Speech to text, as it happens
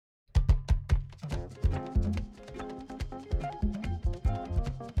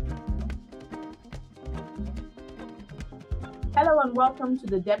Hello and welcome to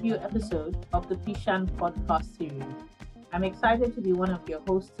the debut episode of the PSHAN podcast series. I'm excited to be one of your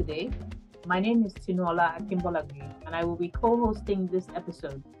hosts today. My name is Tinuola Akinbolagbe, and I will be co-hosting this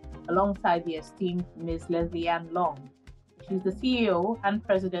episode alongside the esteemed Ms. Lesley-Anne Long. She's the CEO and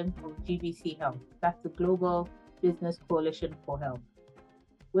President of GBC Health. That's the Global Business Coalition for Health.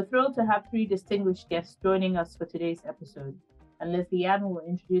 We're thrilled to have three distinguished guests joining us for today's episode, and Lesley-Anne will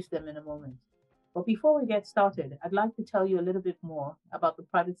introduce them in a moment. But before we get started, I'd like to tell you a little bit more about the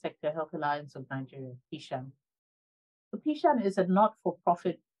Private Sector Health Alliance of Nigeria, PSHAN. The PSHAN is a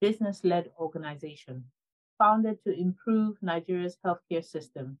not-for-profit, business-led organization founded to improve Nigeria's healthcare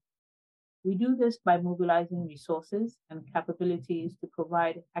system. We do this by mobilizing resources and capabilities to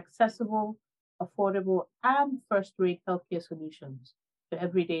provide accessible, affordable, and first-rate healthcare solutions to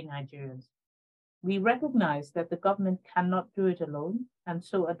everyday Nigerians. We recognize that the government cannot do it alone, and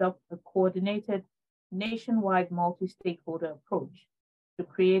so adopt a coordinated, nationwide multi-stakeholder approach to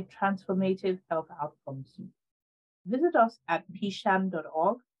create transformative health outcomes. Visit us at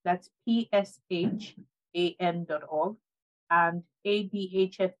pshan.org, that's PSHAN.org, and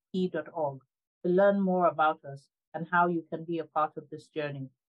abhfp.org to learn more about us and how you can be a part of this journey.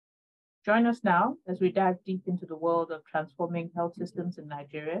 Join us now as we dive deep into the world of transforming health systems in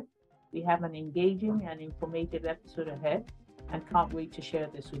Nigeria. We have an engaging and informative episode ahead and can't wait to share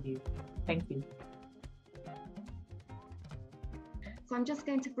this with you. Thank you. So I'm just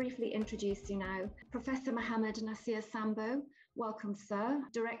going to briefly introduce you now. Professor Mohammed Nasir Sambo, welcome sir,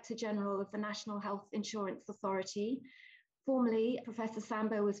 Director General of the National Health Insurance Authority. Formerly, Professor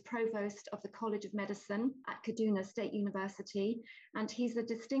Sambo was Provost of the College of Medicine at Kaduna State University, and he's a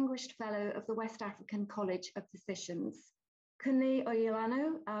Distinguished Fellow of the West African College of Physicians. Kunle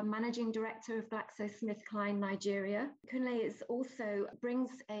Oyelana, Managing Director of GlaxoSmithKline, Nigeria. Kunle brings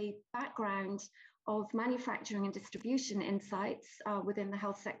a background of manufacturing and distribution insights within the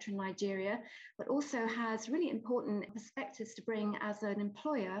health sector in Nigeria, but also has really important perspectives to bring as an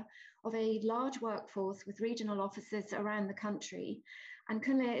employer of a large workforce with regional offices around the country. And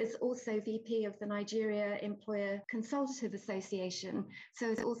Kunle is also VP of the Nigeria Employer Consultative Association, so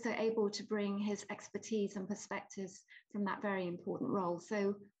is also able to bring his expertise and perspectives from that very important role.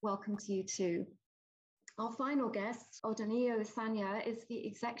 So welcome to you too. Our final guest, Odunayo Sanya, is the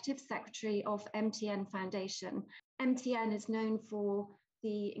Executive Secretary of MTN Foundation. MTN is known for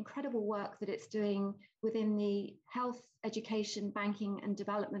the incredible work that it's doing within the health, education, banking and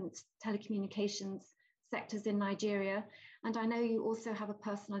development telecommunications sectors in Nigeria. And I know you also have a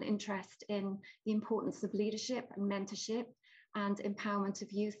personal interest in the importance of leadership and mentorship and empowerment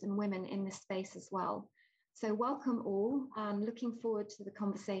of youth and women in this space as well. So welcome all. I'm looking forward to the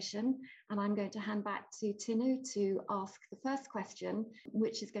conversation, and I'm going to hand back to Tinu to ask the first question,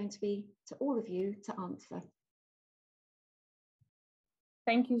 which is going to be to all of you to answer.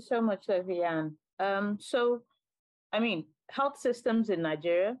 Thank you so much, Lesley-Anne. Health systems in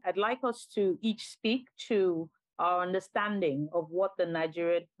Nigeria, I'd like us to each speak to our understanding of what the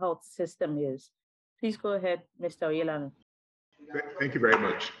Nigerian health system is. Please go ahead, Mr. Oyelana. Thank you very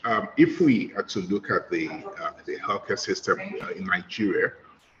much. If we are to look at the healthcare system in Nigeria,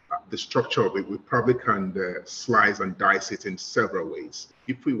 the structure of it, we probably can slice and dice it in several ways.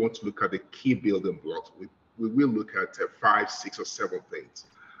 If we want to look at the key building blocks, we will look at 5, 6, or 7 things.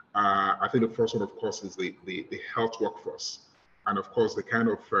 I think the first one, of course, is the health workforce. And of course, the kind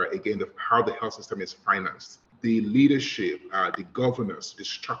of, how the health system is financed. The leadership, the governance, the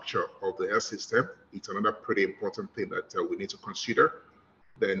structure of the health system, it's another pretty important thing that we need to consider.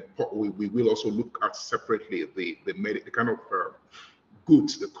 Then we will also look at separately the kind of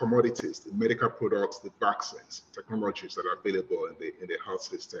goods, the commodities, the medical products, the vaccines, technologies that are available in the health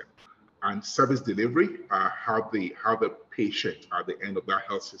system. And service delivery, how the patient at the end of that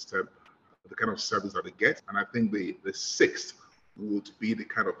health system, the kind of service that they get. And I think the sixth would be the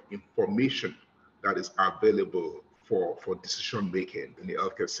kind of information that is available for decision making in the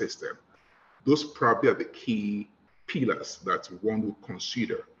healthcare system. Those probably are the key pillars that one would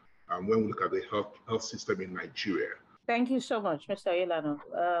consider when we look at the health system in Nigeria. Thank you so much, Mr. Oyelana.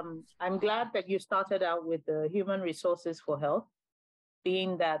 I'm glad that you started out with the human resources for health,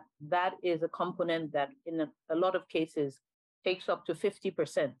 being that is a component that in a lot of cases takes up to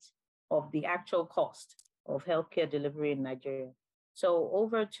 50% of the actual cost of healthcare delivery in Nigeria. So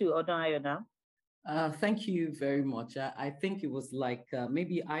over to Odunayo now. Thank you very much. I think it was like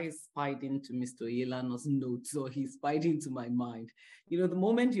maybe I spied into Mr. Oyelana's notes, or he spied into my mind. You know, the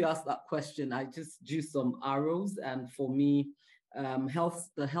moment you asked that question, I just drew some arrows. And for me,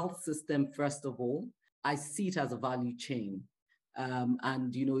 the health system, first of all, I see it as a value chain.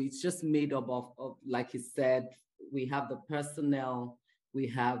 And, you know, it's just made up of, like he said, we have the personnel, we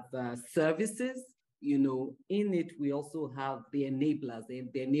have services. In it, we also have the enablers. The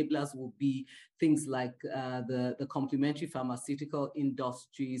enablers will be things like the complementary pharmaceutical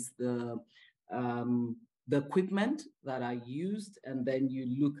industries, the equipment that are used, and then you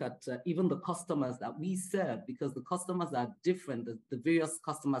look at even the customers that we serve, because the customers are different, the various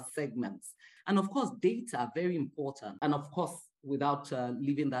customer segments. And of course, data, very important. And of course, without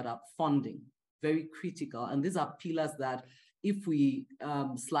leaving that up, funding, very critical. And these are pillars that if we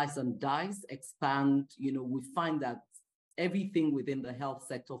slice and dice, expand, we find that everything within the health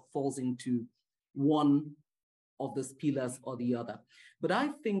sector falls into one of those pillars or the other. But I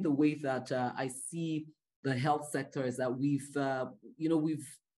think the way that I see the health sector is that we've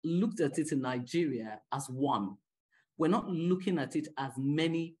looked at it in Nigeria as one. We're not looking at it as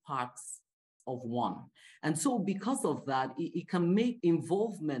many parts of one. And so because of that, it can make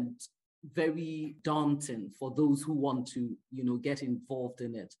involvement very daunting for those who want to, get involved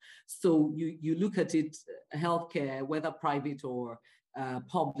in it. So you look at it, healthcare, whether private or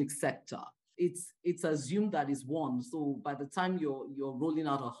public sector, it's assumed that is one. So by the time you're rolling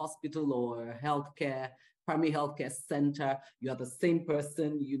out a hospital or a primary healthcare center, you are the same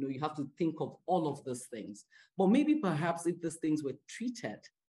person, you have to think of all of those things. But maybe perhaps if these things were treated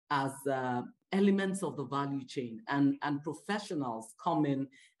as elements of the value chain and professionals come in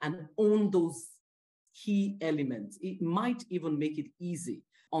and own those key elements, it might even make it easy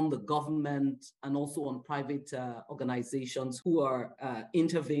on the government and also on private organizations who are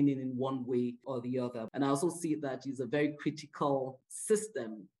intervening in one way or the other. And I also see that is a very critical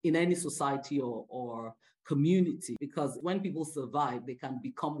system in any society or community, because when people survive, they can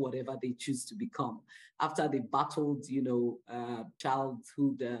become whatever they choose to become. After they battled,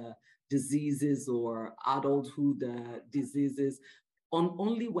 childhood diseases or adulthood diseases,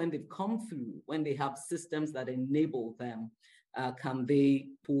 only when they've come through, when they have systems that enable them, can they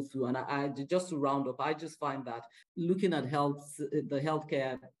pull through. And I just to round up, I just find that looking at the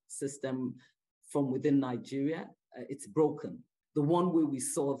healthcare system from within Nigeria, it's broken. The one way we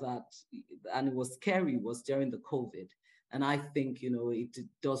saw that, and it was scary, was during the COVID. And I think, it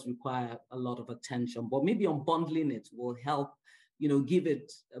does require a lot of attention, but maybe unbundling it will help, give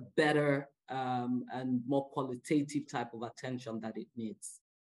it a better and more qualitative type of attention that it needs.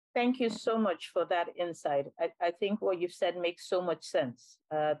 Thank you so much for that insight. I think what you've said makes so much sense,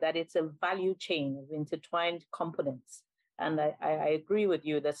 that it's a value chain of intertwined components. And I agree with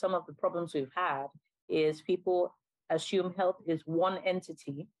you that some of the problems we've had is people assume health is one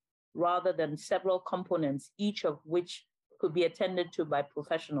entity rather than several components, each of which could be attended to by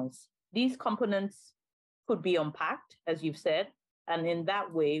professionals. These components could be unpacked, as you've said, and in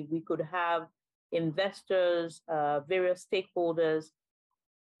that way, we could have investors, various stakeholders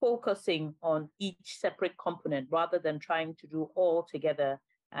focusing on each separate component rather than trying to do all together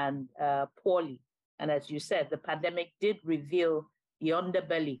and poorly. And as you said, the pandemic did reveal the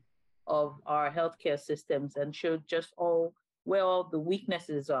underbelly of our healthcare systems and showed just where all the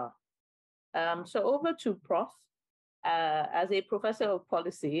weaknesses are. So over to Prof. As a professor of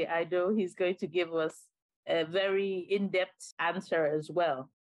policy, I know he's going to give us a very in-depth answer as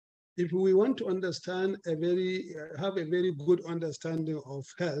well. If we want to understand have a very good understanding of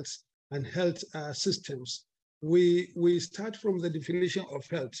health and health systems, we start from the definition of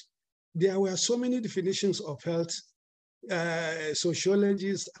health. There were so many definitions of health.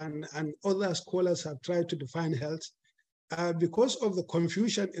 Sociologists and other scholars have tried to define health. Because of the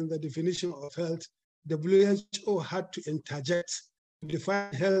confusion in the definition of health, WHO had to interject to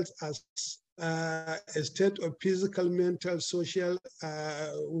define health as a state of physical, mental, social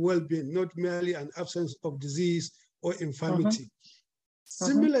well-being, not merely an absence of disease or infirmity.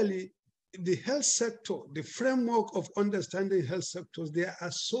 Similarly, the health sector, the framework of understanding health sectors, there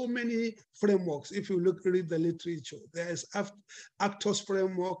are so many frameworks. If you read the literature, there is actors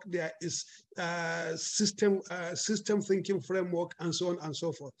framework, there is system thinking framework, and so on and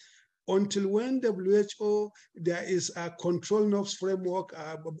so forth. Until when WHO, there is a control norms framework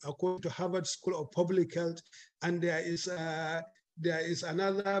according to Harvard School of Public Health, and there is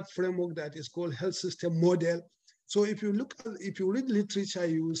another framework that is called health system model. So if you read literature,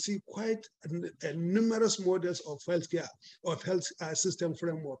 you will see quite numerous models of healthcare, of health system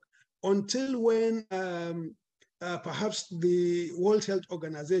framework, until when perhaps the World Health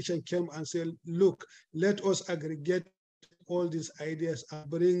Organization came and said, look, let us aggregate all these ideas and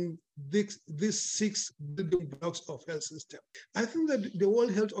bring these 6 building blocks of health system. I think that the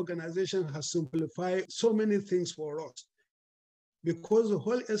World Health Organization has simplified so many things for us, because the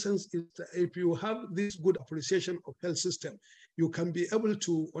whole essence is that if you have this good appreciation of health system, you can be able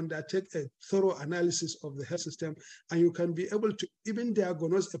to undertake a thorough analysis of the health system, and you can be able to even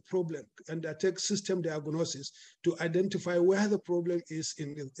diagnose a problem, undertake system diagnosis to identify where the problem is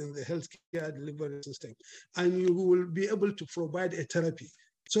in the healthcare delivery system. And you will be able to provide a therapy.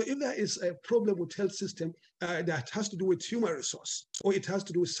 So if there is a problem with health system that has to do with human resource, or it has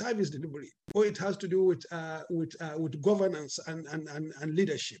to do with service delivery, or it has to do with governance and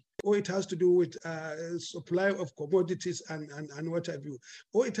leadership, or it has to do with supply of commodities and what have you,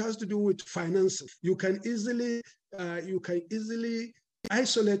 or it has to do with finances, you can easily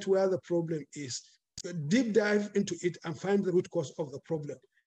isolate where the problem is, deep dive into it, and find the root cause of the problem.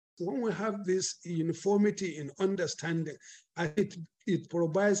 When we have this uniformity in understanding, it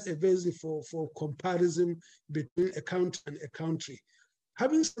provides a basis for comparison between a country and a country.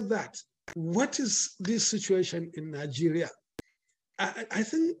 Having said that, what is this situation in Nigeria? I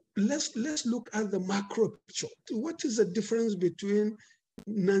think let's look at the macro picture. What is the difference between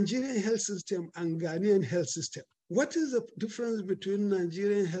Nigerian health system and Ghanaian health system? What is the difference between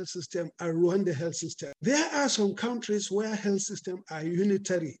Nigerian health system and Rwanda health system? There are some countries where health systems are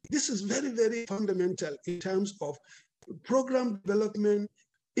unitary. This is very, very fundamental in terms of program development,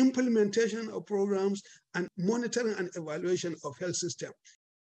 implementation of programs, and monitoring and evaluation of health system.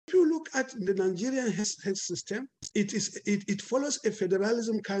 If you look at the Nigerian health system, it follows a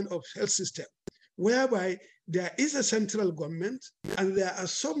federalism kind of health system, whereby there is a central government and there are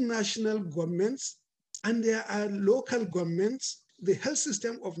subnational governments and there are local governments. The health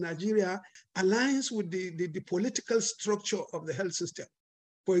system of Nigeria aligns with the political structure of the health system.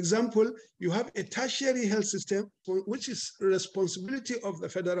 For example, you have a tertiary health system, which is responsibility of the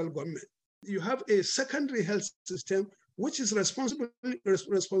federal government. You have a secondary health system, which is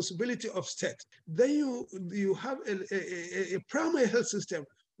responsibility of state. Then you have a primary health system,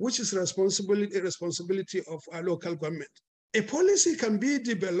 which is responsibility of our local government. A policy can be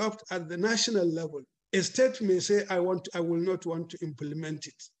developed at the national level. A state may say, I will not want to implement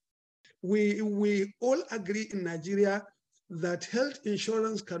it. We all agree in Nigeria that health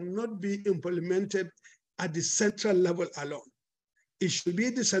insurance cannot be implemented at the central level alone. It should be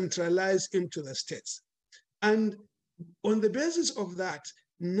decentralized into the states. And on the basis of that,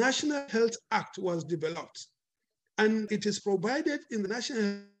 National Health Act was developed. And it is provided in the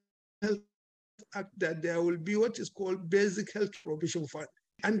National Health Act that there will be what is called Basic Health Provision Fund.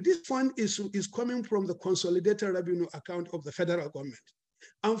 And this fund is coming from the consolidated revenue account of the federal government.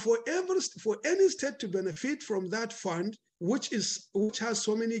 And for any state to benefit from that fund, which has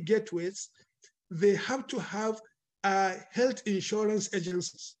so many gateways, they have to have health insurance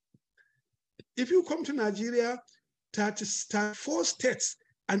agencies. If you come to Nigeria, 34 states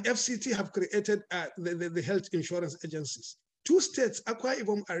and FCT have created the health insurance agencies. 2 states, Akwa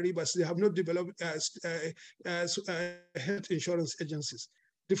Ibom and Rivers, they have not developed health insurance agencies.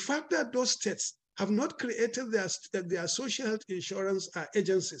 The fact that those states have not created their social health insurance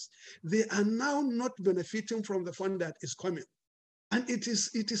agencies, they are now not benefiting from the fund that is coming. And it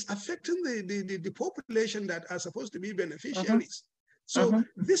is affecting the population that are supposed to be beneficiaries. So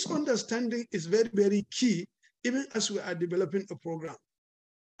this understanding is very, very key, even as we are developing a program.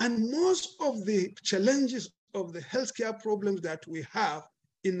 And most of the challenges of the healthcare problems that we have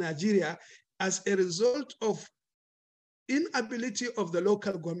in Nigeria as a result of inability of the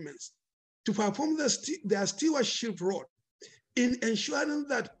local governments to perform their stewardship role in ensuring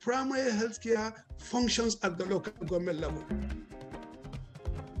that primary healthcare functions at the local government level.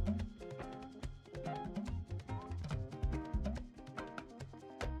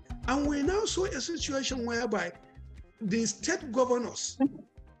 And we now saw a situation whereby the state governors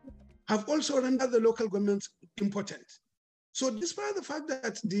have also rendered the local government impotent. So despite the fact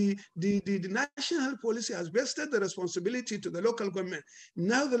that the national health policy has vested the responsibility to the local government,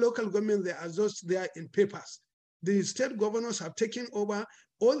 now the local government, they are just there in papers. The state governors have taken over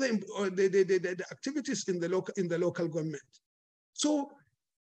all the activities in the local government. So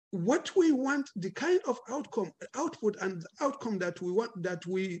what we want, the kind of output and outcome that we want, that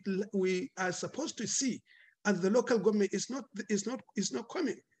we are supposed to see at the local government is not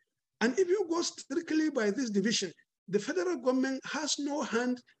coming. And if you go strictly by this division, the federal government has no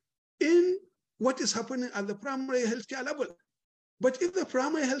hand in what is happening at the primary healthcare level. But if the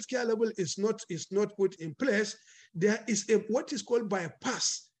primary healthcare level is not put in place, there is what is called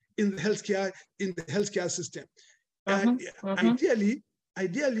bypass in the healthcare system.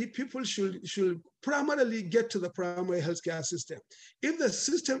 Ideally, people should primarily get to the primary healthcare system. If the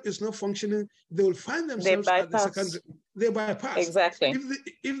system is not functioning, they will find themselves at the secondary. They bypass. Exactly.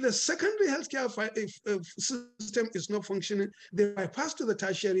 If the secondary healthcare system is not functioning, they bypass to the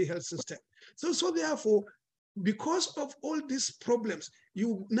tertiary health system. So therefore, because of all these problems,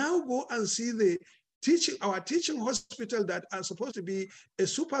 you now go and see our teaching hospital that are supposed to be a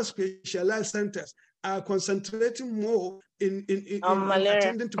super specialized centers are concentrating more in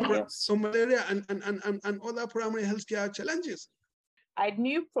attending to on malaria and other primary healthcare challenges. I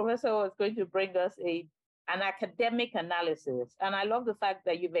knew Professor was going to bring us an academic analysis. And I love the fact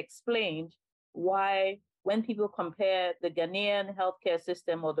that you've explained why when people compare the Ghanaian healthcare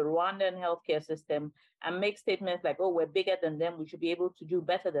system or the Rwandan healthcare system and make statements like, oh, we're bigger than them, we should be able to do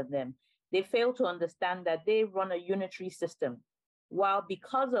better than them, they fail to understand that they run a unitary system. While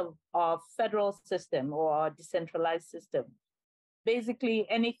because of our federal system or our decentralized system, basically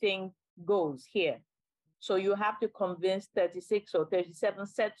anything goes here. So you have to convince 36 or 37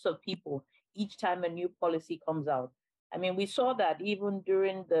 sets of people each time a new policy comes out. I mean, we saw that even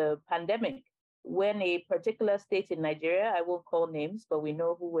during the pandemic, when a particular state in Nigeria, I won't call names, but we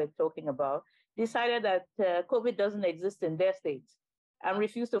know who we're talking about, decided that COVID doesn't exist in their states and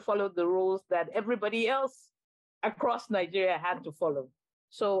refused to follow the rules that everybody else across Nigeria had to follow.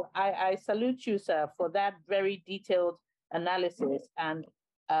 So I salute you, sir, for that very detailed analysis. And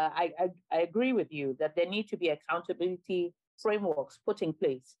I agree with you that there need to be accountability frameworks put in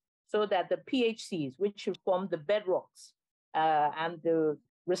place so that the PHCs, which should form the bedrocks, and the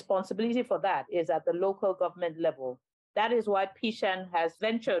responsibility for that is at the local government level. That is why PSHAN has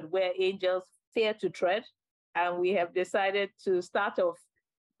ventured where angels fear to tread. And we have decided to start off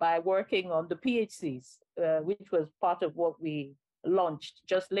by working on the PHCs, which was part of what we launched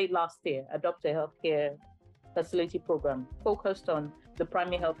just late last year, Adopt a Healthcare Facility Program, focused on the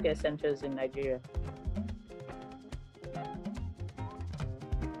primary healthcare centers in Nigeria.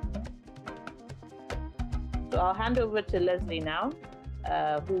 So I'll hand over to Lesley now,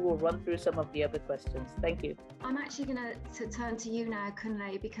 who will run through some of the other questions. Thank you. I'm actually going to turn to you now,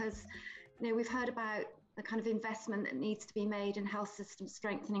 Kunle, because we've heard about the kind of investment that needs to be made in health system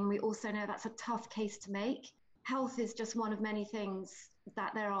strengthening. We also know that's a tough case to make. Health is just one of many things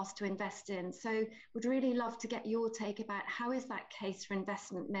that they're asked to invest in. So would really love to get your take about how is that case for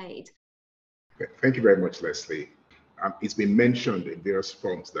investment made? Thank you very much, Lesley. It's been mentioned in various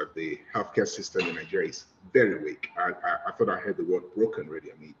forms that the healthcare system in Nigeria is very weak. I thought I heard the word broken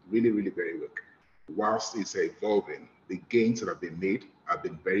already. I mean, really, really very weak. Whilst it's evolving, the gains that have been made have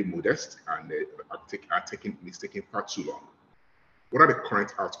been very modest and it's taking far too long. What are the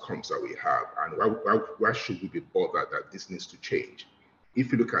current outcomes that we have, and why should we be bothered that this needs to change?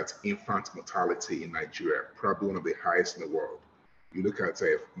 If you look at infant mortality in Nigeria, probably one of the highest in the world. You look at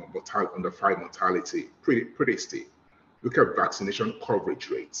under 5 mortality, pretty steep. Look at vaccination coverage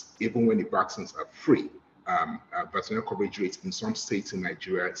rates. Even when the vaccines are free, vaccination coverage rates in some states in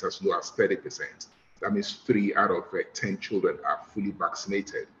Nigeria is as low as 30%. That means 3 out of 10 children are fully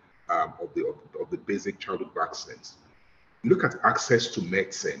vaccinated of the basic childhood vaccines. Look at access to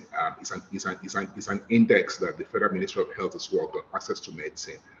medicine. It's an index that the Federal Ministry of Health has worked on, access to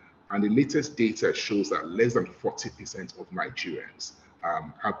medicine. And the latest data shows that less than 40% of Nigerians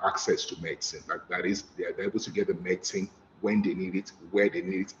have access to medicine. That is, they're able to get the medicine when they need it, where they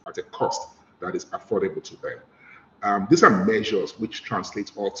need it, at a cost that is affordable to them. These are measures which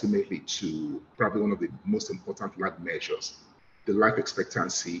translate ultimately to probably one of the most important life measures, the life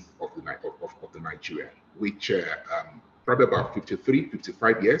expectancy of the Nigerian, which probably about 53,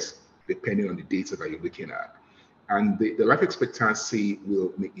 55 years, depending on the data that you're looking at. And the life expectancy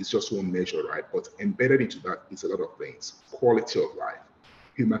is just one measure, right? But embedded into that is a lot of things: quality of life,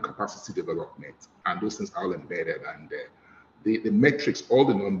 human capacity development, and those things are all embedded. And the metrics, all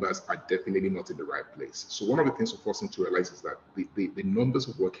the numbers are definitely not in the right place. So one of the things we're forcing to realize is that the numbers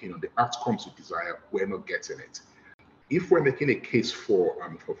we're working on, the outcomes we desire, we're not getting it. If we're making a case for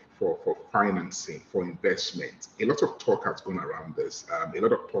financing, for investment, a lot of talk has gone around this. A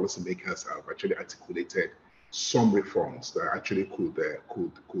lot of policymakers have actually articulated some reforms that actually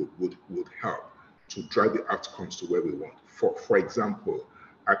would help to drive the outcomes to where we want. For example,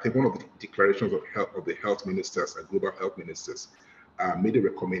 I think one of the declarations of the health ministers and global health ministers made a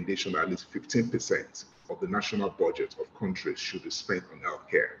recommendation that at least 15% of the national budget of countries should be spent on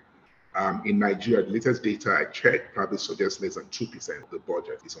healthcare. In Nigeria, the latest data I checked probably suggests less than 2% of the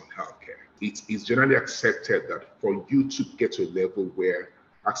budget is on healthcare. It is generally accepted that for you to get to a level where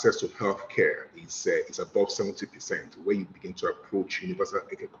access to healthcare is above 70%, where you begin to approach universal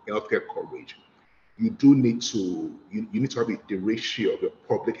healthcare coverage, you do need to have the ratio of your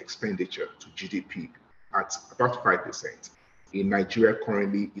public expenditure to GDP at about 5%. In Nigeria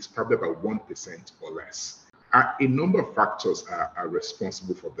currently, it's probably about 1% or less. A number of factors are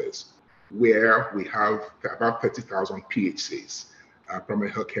responsible for this, where we have about 30,000 PHCs.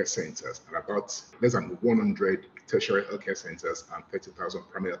 primary healthcare centers and about less than 100 tertiary healthcare centers and 30,000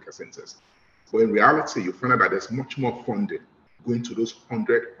 primary healthcare centers. But in reality, you find out that there's much more funding going to those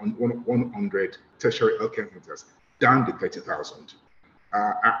 100 tertiary healthcare centers than the 30,000.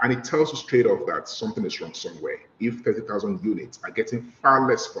 And it tells you straight off that something is wrong somewhere. If 30,000 units are getting far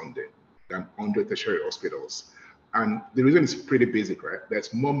less funding than 100 tertiary hospitals. And the reason is pretty basic, right?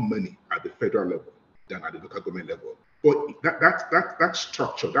 There's more money at the federal level than at the local government level. But that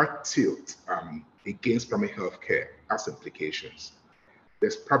structure, that tilt against primary healthcare has implications.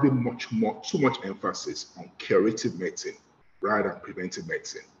 There's probably too much emphasis on curative medicine rather than preventive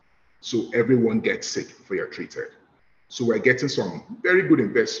medicine. So everyone gets sick before you're treated. So we're getting some very good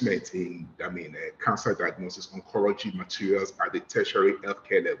investment in, cancer diagnosis, oncology materials at the tertiary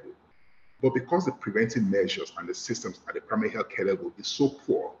healthcare level. But because the preventive measures and the systems at the primary healthcare level is so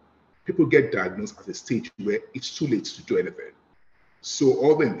poor, people get diagnosed at a stage where it's too late to do anything. So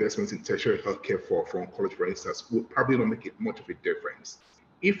all the investments in tertiary healthcare for oncology, for instance, will probably not make it much of a difference.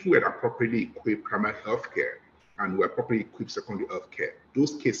 If we had appropriately equipped primary healthcare and we appropriately equipped secondary healthcare,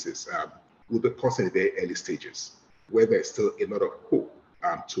 those cases will be caused in the very early stages, where there's still a lot of hope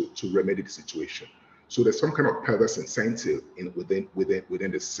to remedy the situation. So there's some kind of perverse incentive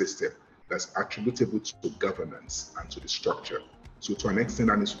within the system that's attributable to governance and to the structure. So to an extent,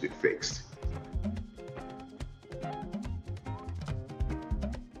 that needs to be fixed.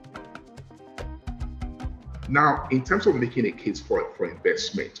 Now, in terms of making a case for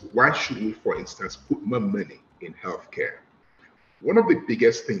investment, why should we, for instance, put more money in healthcare? One of the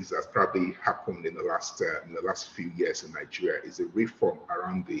biggest things that's probably happened in the last few years in Nigeria is a reform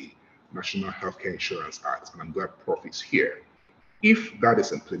around the National Healthcare Insurance Act, and I'm glad Prof is here. If that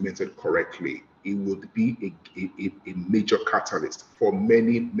is implemented correctly, it would be a major catalyst for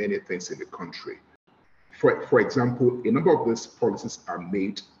many, many things in the country. For example, a number of these policies are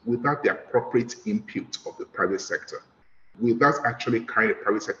made without the appropriate input of the private sector, without actually carrying the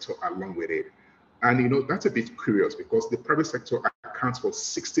private sector along with it. And that's a bit curious because the private sector accounts for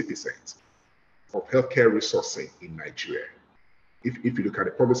 60% of healthcare resourcing in Nigeria. If you look at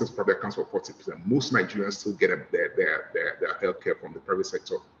the public sector, probably accounts for 40%. Most Nigerians still get their healthcare from the private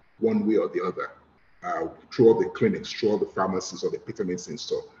sector one way or the other, through all the clinics, through all the pharmacies or the Peter medicine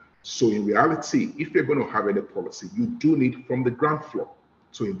store. So in reality, if you're going to have any policy, you do need from the ground floor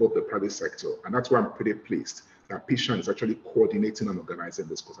to involve the private sector. And that's why I'm pretty pleased that PSHAN is actually coordinating and organizing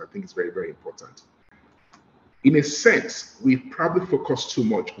this, because I think it's very, very important. In a sense, we probably focus too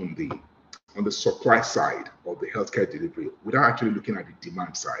much on the supply side of the healthcare delivery without actually looking at the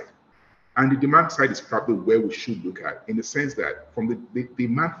demand side. And the demand side is probably where we should look at, in the sense that from the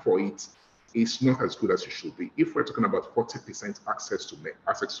demand for it is not as good as it should be. If we're talking about 40% access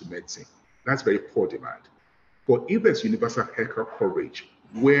to medicine, that's very poor demand. But if there's universal healthcare coverage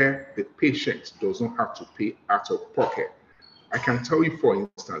where the patient does not have to pay out of pocket, I can tell you, for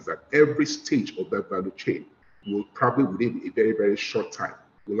instance, that every stage of that value chain will probably, within a very, very short time,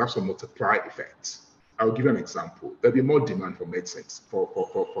 will have some multiply effects. I'll give you an example. There'll be more demand for medicines, for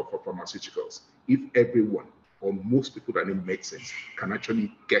pharmaceuticals, if everyone or most people that need medicines can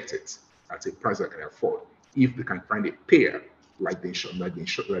actually get it at a price they can afford, if they can find a payer like the insurance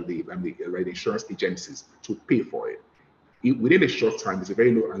agencies to pay for it. Within a short time, it's a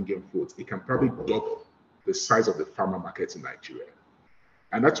very low hanging fruit. It can probably double the size of the pharma market in Nigeria.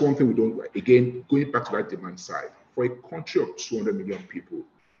 And that's one thing we don't, again, going back to that demand side, for a country of 200 million people,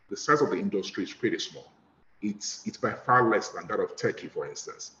 the size of the industry is pretty small. It's by far less than that of Turkey, for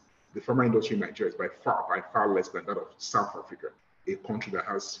instance. The pharma industry in Nigeria is by far less than that of South Africa, a country that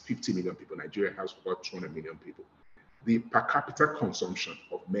has 50 million people. Nigeria has about 200 million people. The per capita consumption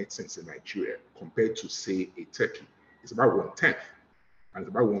of medicines in Nigeria compared to, say, a Turkey is about 1/10, and it's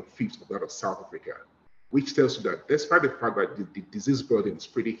about 1/5 of that of South Africa, which tells you that despite the fact that the disease burden is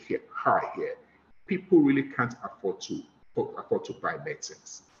pretty high here, people really can't afford to buy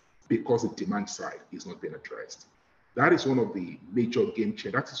medicines because the demand side is not being addressed. That is one of the major game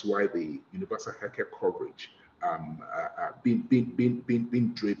changers. That is why the universal healthcare coverage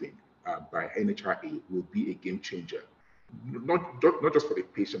being driven by NHIA will be a game changer, not just for the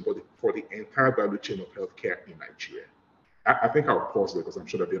patient, but for the entire value chain of healthcare in Nigeria. I think I'll pause there because I'm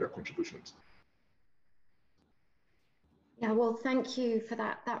sure there'll be other contributions. Yeah, well, thank you for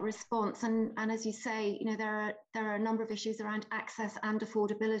that response. And as you say, there are a number of issues around access and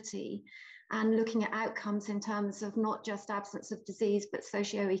affordability, and looking at outcomes in terms of not just absence of disease, but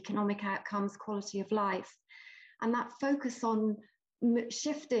socioeconomic outcomes, quality of life. And that focus on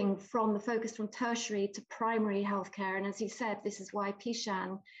shifting from the focus from tertiary to primary healthcare. And as you said, this is why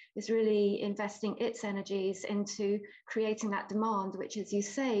PSHAN is really investing its energies into creating that demand, which, as you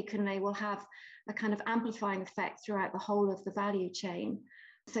say, Kunle, will have a kind of amplifying effect throughout the whole of the value chain.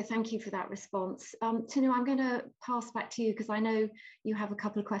 So thank you for that response. Tinu, I'm going to pass back to you because I know you have a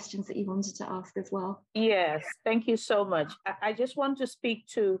couple of questions that you wanted to ask as well. Yes, thank you so much. I just want to speak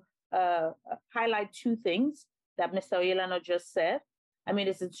to highlight two things that Mr. Oyelana just said. I mean,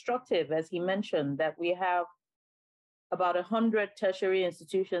 it's instructive, as he mentioned, that we have about 100 tertiary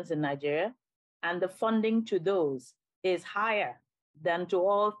institutions in Nigeria, and the funding to those is higher than to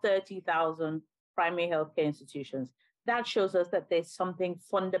all 30,000 primary healthcare institutions. That shows us that there's something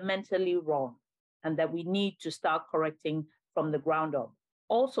fundamentally wrong and that we need to start correcting from the ground up.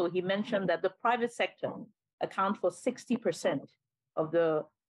 Also, he mentioned that the private sector accounts for 60% of the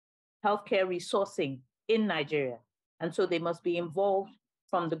healthcare resourcing in Nigeria. And so they must be involved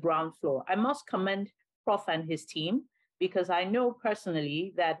from the ground floor. I must commend Prof and his team because I know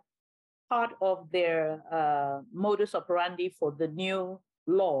personally that part of their modus operandi for the new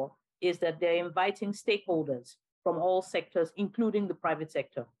law is that they're inviting stakeholders from all sectors, including the private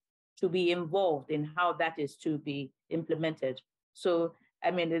sector, to be involved in how that is to be implemented. So,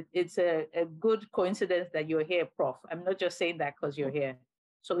 I mean, it's a good coincidence that you're here, Prof. I'm not just saying that because you're here.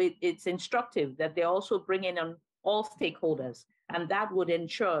 So it's instructive that they're also bringing on all stakeholders, and that would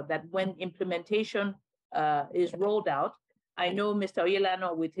ensure that when implementation is rolled out, I know Mr.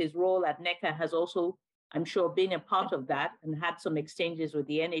 Oyelana, with his role at NECA, has also, I'm sure, been a part of that and had some exchanges with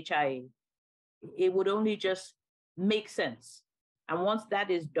the NHIA. It would only just make sense. And once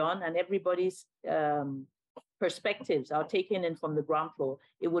that is done and everybody's perspectives are taken in from the ground floor,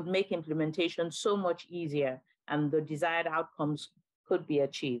 it would make implementation so much easier and the desired outcomes could be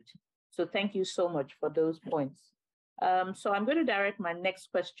achieved. So thank you so much for those points. So I'm going to direct my next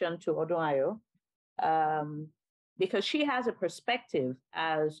question to Odunayo, because she has a perspective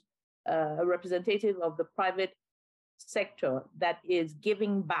as a representative of the private sector that is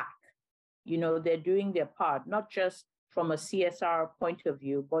giving back. You know, they're doing their part, not just from a CSR point of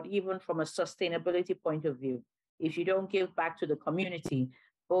view, but even from a sustainability point of view. If you don't give back to the community,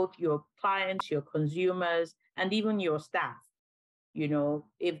 both your clients, your consumers, and even your staff, you know,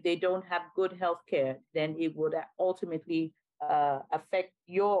 if they don't have good healthcare, then it would ultimately affect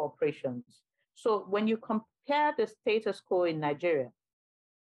your operations. So when you compare the status quo in Nigeria,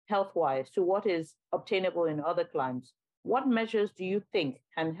 health-wise, to what is obtainable in other climes, what measures do you think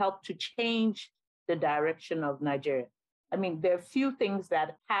can help to change the direction of Nigeria? I mean, there are few things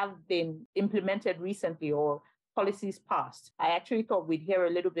that have been implemented recently or policies passed. I actually thought we'd hear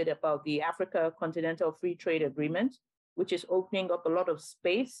a little bit about the Africa Continental Free Trade Agreement, which is opening up a lot of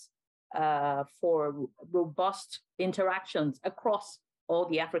space for robust interactions across all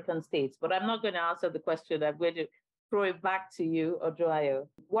the African states. But I'm not going to answer the question. I'm going to throw it back to you, Odunayo.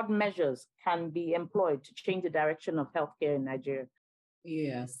 What measures can be employed to change the direction of healthcare in Nigeria?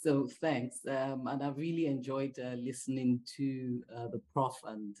 Yeah, so thanks. And I've really enjoyed listening to the Prof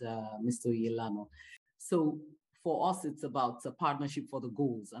and Mr. Oyelana. So for us, it's about a partnership for the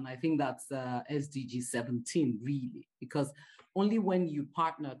goals. And I think that's SDG 17, really, because only when you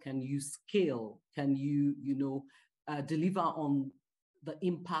partner can you scale, can you, deliver on the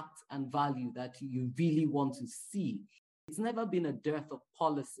impact and value that you really want to see. It's never been a dearth of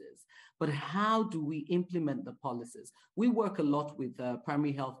policies, but how do we implement the policies? We work a lot with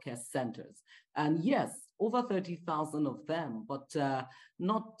primary healthcare centers. And yes, over 30,000 of them, but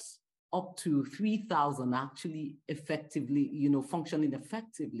not up to 3,000 actually effectively, functioning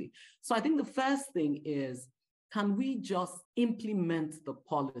effectively. So I think the first thing is, can we just implement the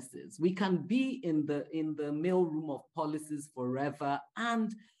policies? We can be in the mailroom of policies forever,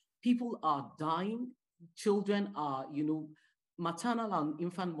 and people are dying. Children are, maternal and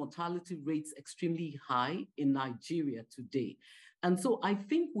infant mortality rates extremely high in Nigeria today. And so I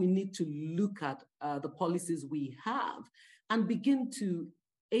think we need to look at the policies we have and begin to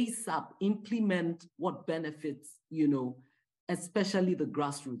ASAP implement what benefits, especially the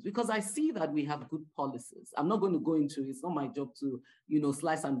grassroots, because I see that we have good policies. I'm not going to go into, it's not my job to,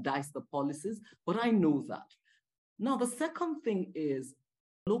 slice and dice the policies, but I know that. Now, the second thing is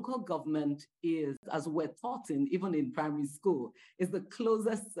local government is, as we're taught even in primary school, is the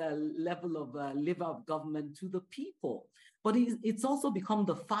closest level of lever of government to the people. But it's also become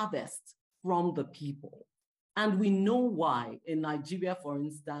the farthest from the people. And we know why. In Nigeria, for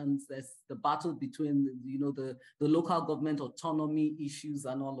instance, there's the battle between, the local government autonomy issues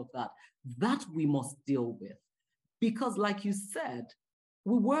and all of that. That we must deal with. Because like you said,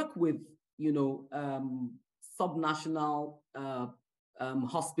 we work with, subnational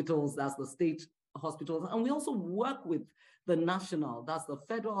hospitals, that's the state hospitals. And we also work with the national, that's the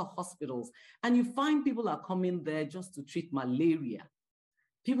federal hospitals. And you find people are coming there just to treat malaria.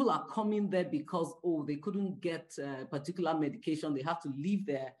 People are coming there because, oh, they couldn't get a particular medication. They have to leave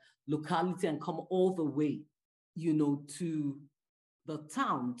their locality and come all the way, to the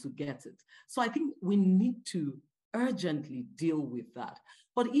town to get it. So I think we need to urgently deal with that.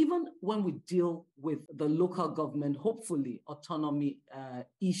 But even when we deal with the local government, hopefully autonomy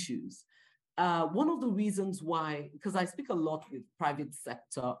issues, one of the reasons why, because I speak a lot with private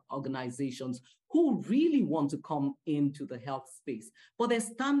sector organizations who really want to come into the health space, but they're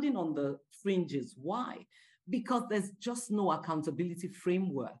standing on the fringes. Why? Because there's just no accountability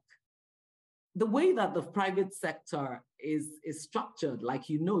framework. The way that the private sector is structured, like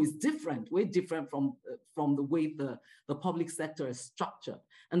is different, way different from the way the public sector is structured.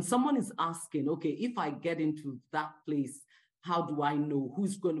 And someone is asking, okay, if I get into that place, how do I know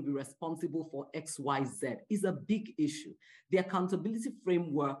who's going to be responsible for X, Y, Z? Is a big issue. The accountability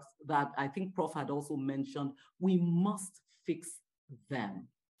frameworks that I think Prof had also mentioned, we must fix them.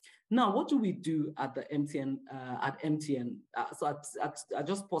 Now, what do we do at the MTN? So I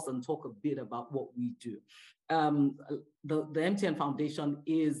just pause and talk a bit about what we do. The MTN Foundation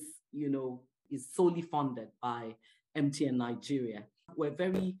is solely funded by MTN Nigeria. We're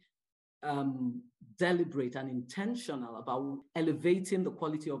very deliberate and intentional about elevating the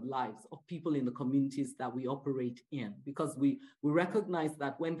quality of lives of people in the communities that we operate in, because we recognize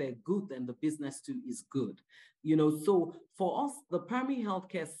that when they're good, then the business too is good. So for us, the primary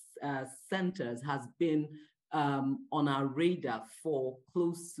healthcare centers has been on our radar for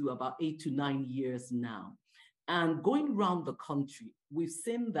close to about 8 to 9 years now. And going around the country, we've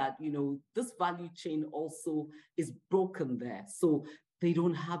seen that, this value chain also is broken there. So they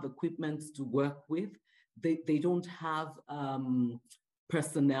don't have equipment to work with. They don't have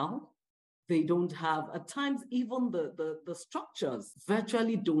personnel. They don't have, at times, even the structures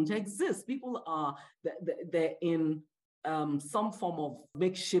virtually don't exist. People they're in some form of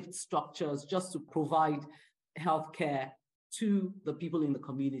makeshift structures just to provide healthcare to the people in the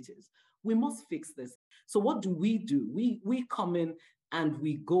communities. We must fix this. So what do? We come in and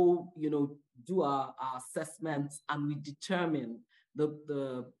we go, do our assessments, and we determine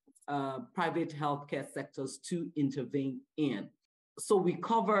the private healthcare sectors to intervene in. So we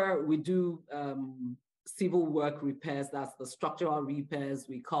do civil work repairs, that's the structural repairs.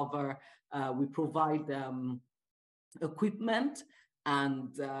 We cover, we provide equipment.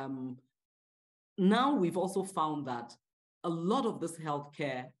 And now we've also found that a lot of this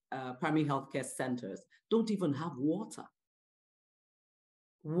primary healthcare centers don't even have water.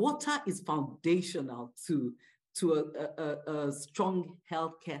 Water is foundational to a strong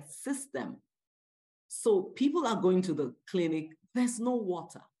healthcare system. So people are going to the clinic, there's no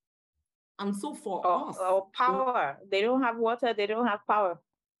water. And so for us— Or power. They don't have water, they don't have power.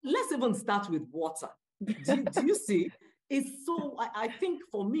 Let's even start with water. Do you see? It's so, I think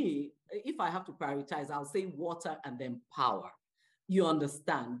for me, if I have to prioritize, I'll say water and then power. You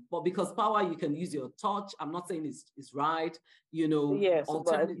understand? But because power, you can use your torch. I'm not saying it's right, Yes,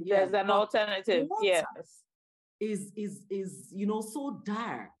 but there's an alternative. Yes. Is so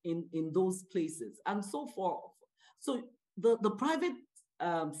dire in those places. And so the private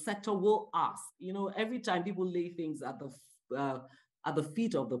sector will ask, every time people lay things at the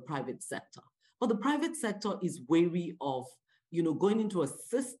feet of the private sector. But the private sector is wary of, going into a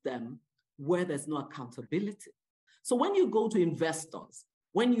system where there's no accountability. So when you go to investors,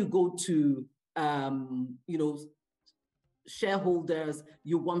 when you go to, shareholders,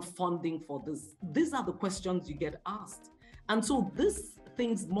 you want funding for this, these are the questions you get asked. And so these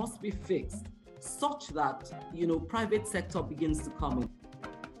things must be fixed such that, private sector begins to come in.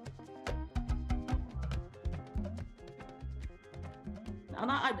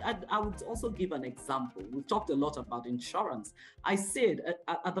 And I would also give an example. We've talked a lot about insurance. I said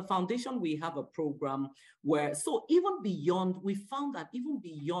at the foundation, we have a program where, we found that even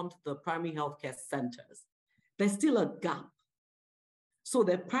beyond the primary healthcare centers, there's still a gap. So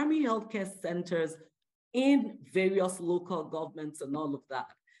the primary healthcare centers in various local governments and all of that,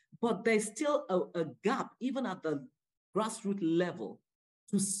 but there's still a gap, even at the grassroots level,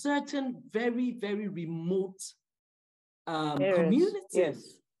 to certain very, very remote communities.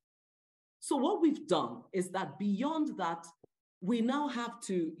 Yes. So what we've done is that beyond that, we now have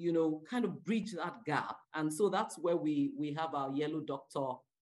to, kind of bridge that gap. And so that's where we have our Yellow Doctor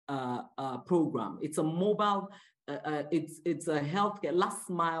program. It's a mobile, it's a healthcare, last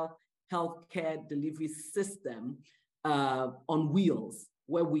mile healthcare delivery system on wheels,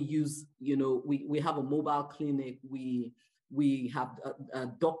 where we use, we have a mobile clinic, we we have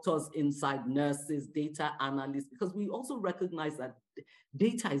doctors inside, nurses, data analysts, because we also recognize that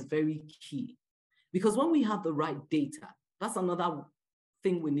data is very key. Because when we have the right data, that's another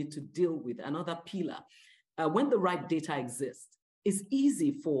thing we need to deal with, another pillar. When the right data exists, it's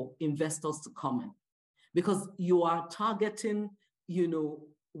easy for investors to come in because you are targeting,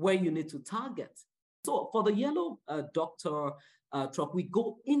 where you need to target. So for the yellow doctor truck, we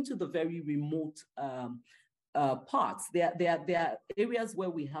go into the very remote parts. There are areas where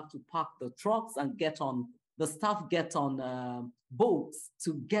we have to park the trucks and the staff get on boats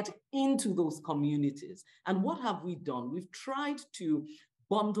to get into those communities. And what have we done? We've tried to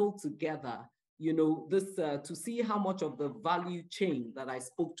bundle together, this to see how much of the value chain that I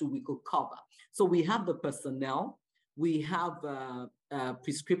spoke to we could cover. So we have the personnel, we have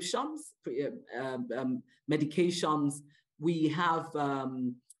prescriptions, medications, we have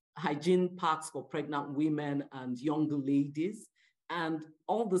hygiene packs for pregnant women and younger ladies. And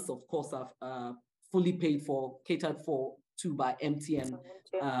all this, of course, are fully paid for, catered for to by MTN,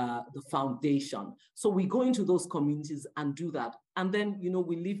 the foundation. So we go into those communities and do that. And then,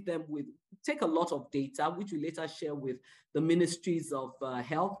 we leave them with, take a lot of data, which we later share with the ministries of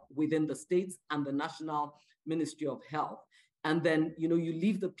health within the states and the National Ministry of Health. And then, you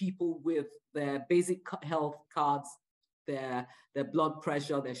leave the people with their basic health cards, their blood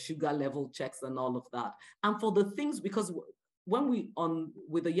pressure, their sugar level checks and all of that. And for the things, because when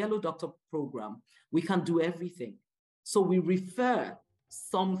with the Yellow Doctor program, we can do everything. So we refer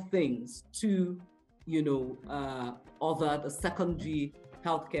some things to, the secondary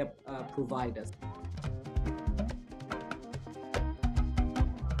healthcare providers.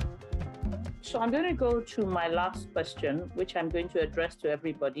 So I'm going to go to my last question, which I'm going to address to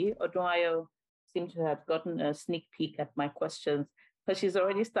everybody. Odunayo seems to have gotten a sneak peek at my questions, because she's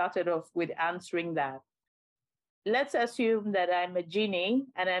already started off with answering that. Let's assume that I'm a genie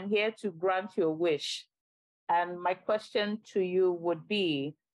and I'm here to grant your wish. And my question to you would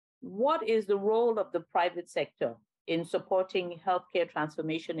be, what is the role of the private sector in supporting healthcare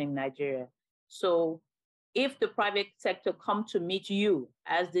transformation in Nigeria? So if the private sector come to meet you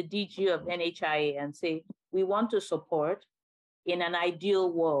as the DG of NHIA and say, we want to support in an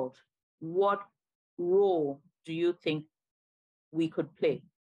ideal world, what role do you think we could play?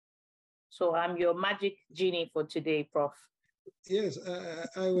 So I'm your magic genie for today, Prof. Yes,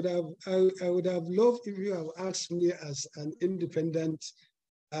 I would have loved if you have asked me as an independent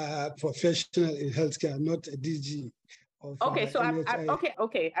professional in healthcare, not a DG. Okay, so I'm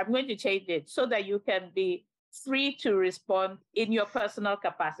going to change it so that you can be free to respond in your personal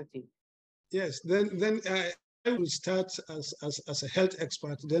capacity. Yes, then I will start as a health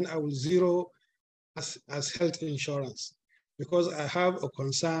expert. Then I will zero as health insurance, because I have a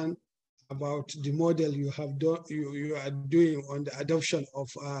concern about the model you have done, you are doing on the adoption of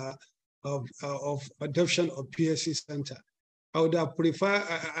PSC center. I would have preferred.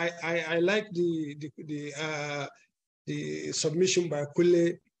 I like the submission by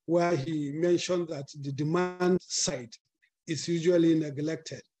Kunle, where he mentioned that the demand side is usually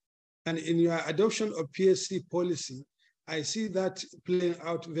neglected, and in your adoption of PSC policy, I see that playing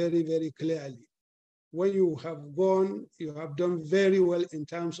out very, very clearly. When you have done very well in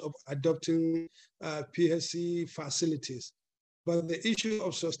terms of adopting PSC facilities. But the issue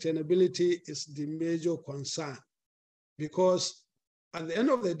of sustainability is the major concern, because at the end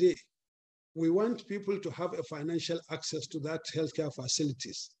of the day, we want people to have a financial access to that healthcare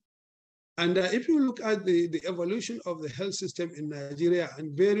facilities. And if you look at the evolution of the health system in Nigeria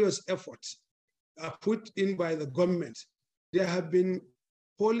and various efforts are put in by the government, there have been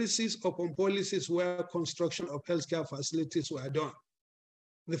policies upon policies where construction of healthcare facilities were done.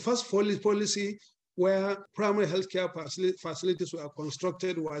 The first policy where primary healthcare facilities were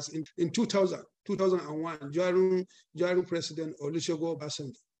constructed was in 2001, during President Olusegun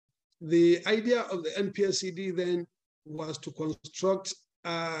Obasanjo. The idea of the NPSCD then was to construct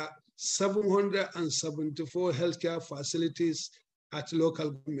 774 healthcare facilities at local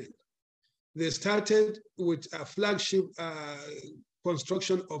government. They started with a flagship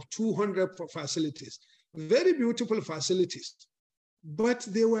construction of 200 facilities, very beautiful facilities, but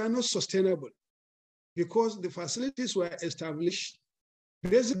they were not sustainable because the facilities were established.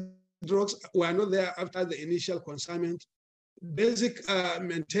 Basic drugs were not there after the initial consignment. Basic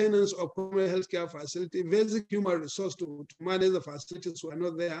maintenance of primary healthcare facility, basic human resource to manage the facilities were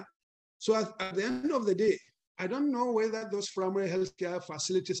not there. So at the end of the day, I don't know whether those primary healthcare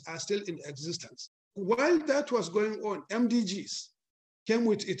facilities are still in existence. While that was going on, MDGs came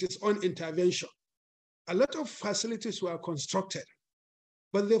with its own intervention. A lot of facilities were constructed,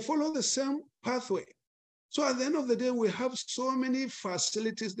 but they follow the same pathway. So at the end of the day, we have so many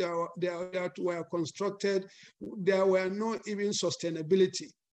facilities that were constructed, there were no even sustainability.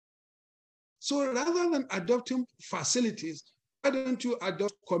 So rather than adopting facilities, why don't you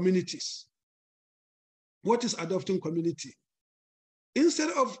adopt communities? What is adopting community? Instead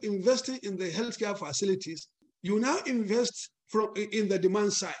of investing in the healthcare facilities, you now invest in the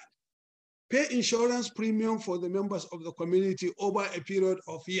demand side. Pay insurance premium for the members of the community over a period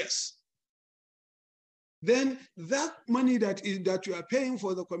of years. Then that money that you are paying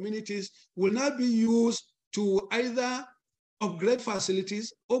for the communities will now be used to either upgrade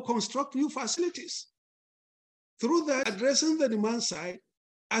facilities or construct new facilities. Through that, addressing the demand side,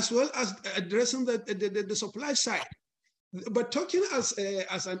 as well as addressing the supply side. But talking as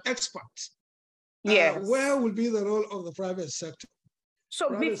an expert, yes. Where will be the role of the private sector?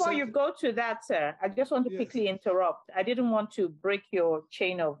 So before you go to that, sir, I just want to quickly interrupt. I didn't want to break your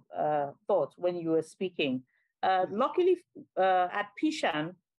chain of thought when you were speaking. Luckily, at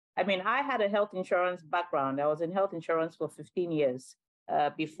PSHAN, I mean, I had a health insurance background. I was in health insurance for 15 years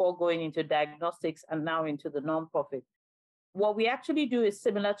before going into diagnostics and now into the nonprofit. What we actually do is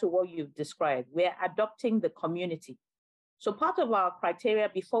similar to what you've described. We're adopting the community. So part of our criteria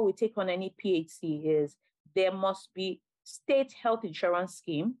before we take on any PHC is there must be state health insurance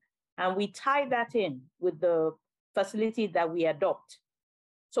scheme, and we tie that in with the facility that we adopt.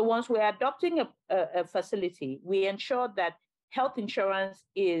 So once we're adopting a facility, we ensure that health insurance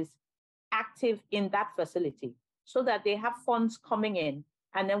is active in that facility so that they have funds coming in.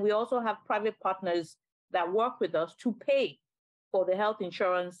 And then we also have private partners that work with us to pay for the health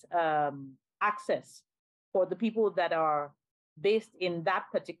insurance access for the people that are based in that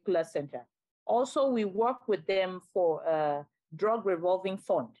particular center. Also, we work with them for a drug revolving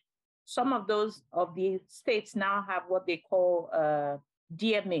fund. Some of the states now have what they call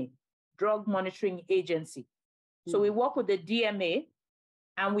DMA, Drug Monitoring Agency. So we work with the DMA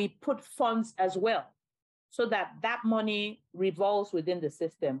and we put funds as well so that that money revolves within the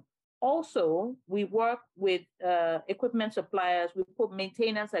system. Also, we work with equipment suppliers. We put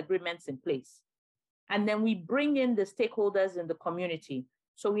maintenance agreements in place. And then we bring in the stakeholders in the community.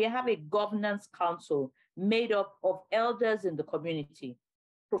 So we have a governance council made up of elders in the community,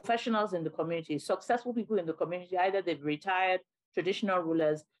 professionals in the community, successful people in the community, either they've retired, traditional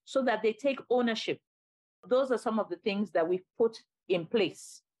rulers, so that they take ownership. Those are some of the things that we've put in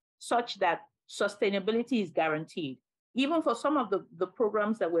place such that sustainability is guaranteed. Even for some of the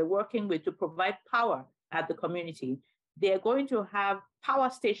programs that we're working with to provide power at the community, they're going to have power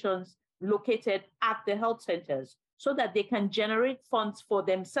stations located at the health centers so that they can generate funds for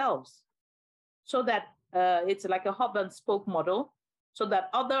themselves, so that it's like a hub and spoke model, so that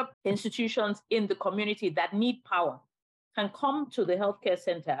other institutions in the community that need power can come to the healthcare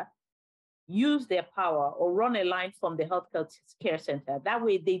center, use their power, or run a line from the healthcare center. That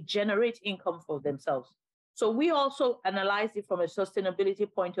way they generate income for themselves. So we also analyze it from a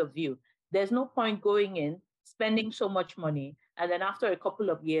sustainability point of view. There's no point going in, spending so much money, and then after a couple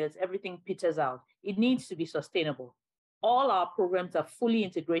of years, everything peters out. It needs to be sustainable. All our programs are fully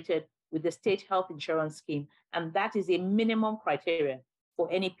integrated with the state health insurance scheme, and that is a minimum criteria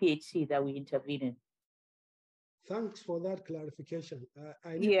for any PHC that we intervene in. Thanks for that clarification.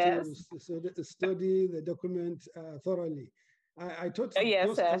 I need to study the document thoroughly. I thought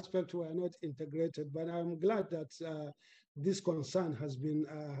those aspects were not integrated, but I'm glad that this concern has been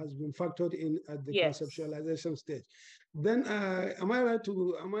factored in at the conceptualization stage. Then, am I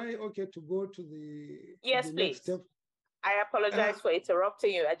okay to go to the next step? I apologize for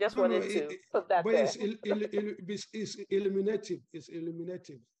interrupting you. I just wanted to put that there. But it's illuminative. It's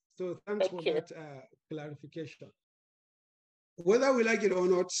illuminative. So thanks for that clarification. Whether we like it or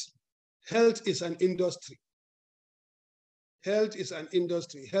not, health is an industry. Health is an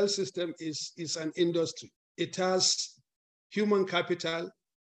industry. Health system is an industry. It has human capital.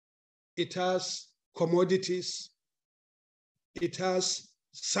 It has commodities. It has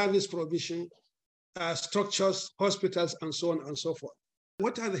service provision, structures, hospitals, and so on and so forth.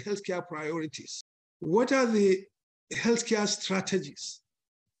 What are the healthcare priorities? What are the healthcare strategies?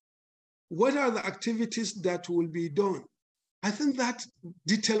 What are the activities that will be done? I think that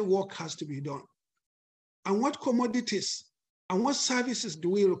detailed work has to be done. And what commodities and what services do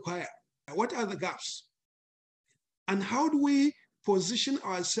we require? What are the gaps? And how do we position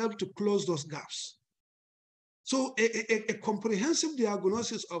ourselves to close those gaps? So a comprehensive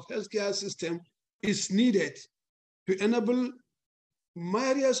diagnosis of healthcare system is needed to enable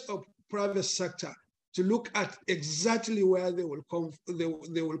myriads of private sector to look at exactly where they will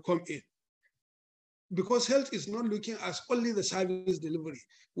come in. because health is not looking at only the service delivery.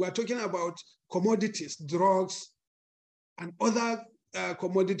 We are talking about commodities, drugs, and other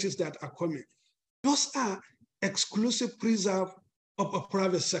commodities that are coming. Those are exclusive preserve of a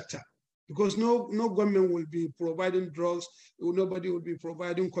private sector, because no government will be providing drugs, nobody will be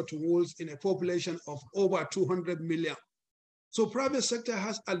providing cotton wools in a population of over 200 million. So private sector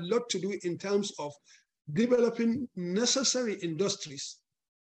has a lot to do in terms of developing necessary industries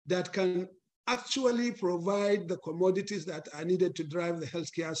that can actually provide the commodities that are needed to drive the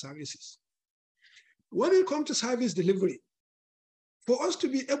healthcare services. When it comes to service delivery, for us to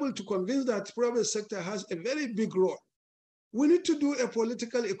be able to convince that private sector has a very big role, we need to do a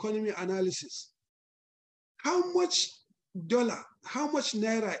political economy analysis. How much dollar, how much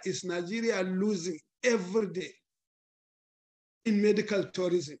naira is Nigeria losing every day in medical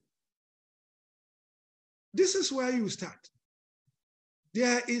tourism? This is where you start.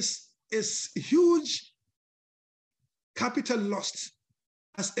 There is a huge capital lost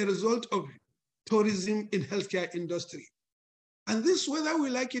as a result of tourism in healthcare industry. And this, whether we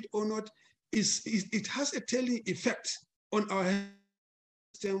like it or not, it has a telling effect on our health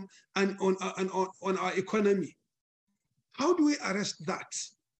system and on our economy. How do we arrest that?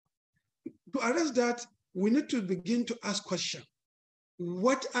 To arrest that, we need to begin to ask questions.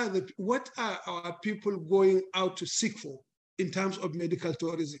 What are our people going out to seek for in terms of medical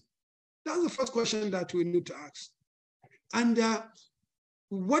tourism? That's the first question that we need to ask. And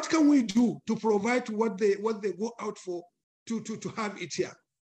what can we do to provide what they go out for to have it here?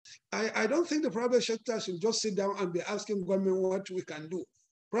 I don't think the private sector should just sit down and be asking government what we can do.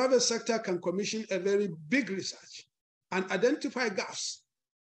 Private sector can commission a very big research and identify gaps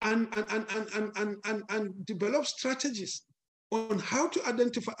and develop strategies on how to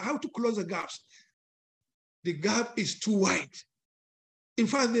identify, how to close the gaps. The gap is too wide. In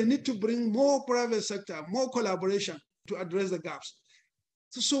fact, they need to bring more private sector, more collaboration to address the gaps.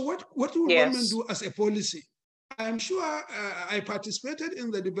 So what will government do as a policy? I'm sure I participated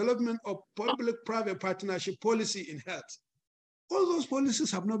in the development of public-private partnership policy in health. All those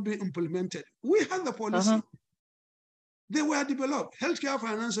policies have not been implemented. We had the policy. They were developed. Healthcare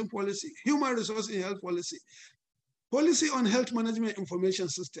financing policy, human resource in health policy, policy on health management information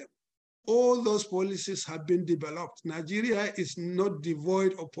system. All those policies have been developed. Nigeria is not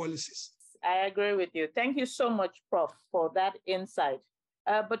devoid of policies. I agree with you. Thank you so much, Prof, for that insight.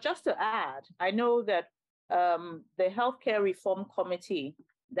 But just to add, I know that the Healthcare Reform Committee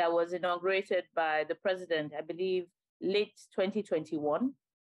that was inaugurated by the President, I believe, late 2021,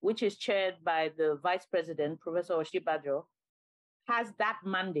 which is chaired by the Vice President, Professor Oshibajo, has that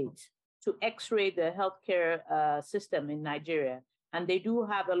mandate to x-ray the healthcare system in Nigeria. And they do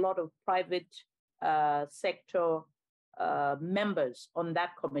have a lot of private sector members on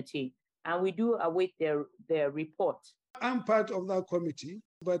that committee. And we do await their report. I'm part of that committee,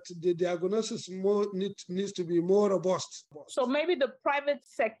 but the diagnosis needs to be more robust. So maybe the private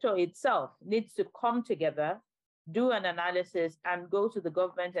sector itself needs to come together, do an analysis, and go to the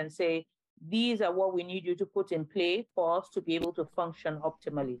government and say, these are what we need you to put in play for us to be able to function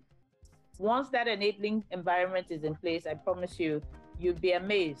optimally. Once that enabling environment is in place, I promise you, you'll be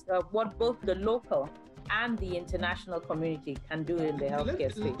amazed at what both the local and the international community can do in the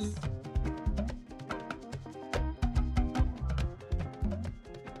healthcare space.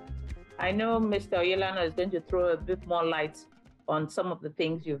 I know Mr. Oyelana is going to throw a bit more light on some of the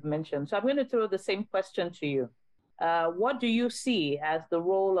things you've mentioned. So I'm going to throw the same question to you. What do you see as the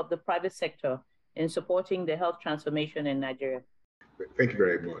role of the private sector in supporting the health transformation in Nigeria? Thank you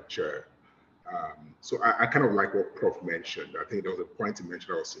very much. So I kind of like what Prof mentioned. I think there was a point he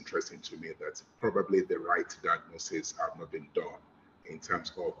mentioned that was interesting to me, that probably the right diagnosis have not been done in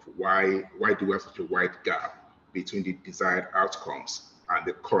terms of why do we have such a wide gap between the desired outcomes and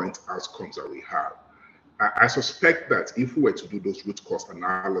the current outcomes that we have. I suspect that if we were to do those root cause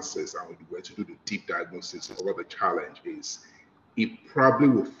analysis and we were to do the deep diagnosis of what the challenge is, it probably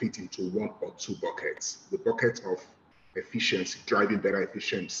will fit into one or two buckets. The bucket of efficiency, driving better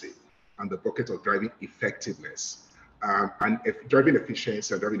efficiency, and the bucket of driving effectiveness. And if driving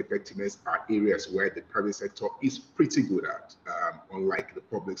efficiency and driving effectiveness are areas where the private sector is pretty good at, unlike the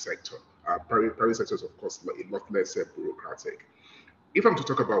public sector. Private sector is, of course, a lot less bureaucratic. If I'm to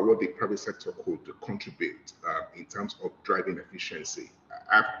talk about what the private sector could contribute in terms of driving efficiency,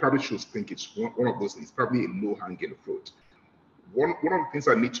 I probably should think it's one of those, it's probably a low-hanging fruit. One of the things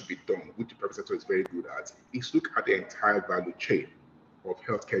that need to be done, which the private sector is very good at, is look at the entire value chain of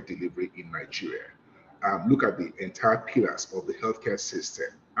healthcare delivery in Nigeria. Look at the entire pillars of the healthcare system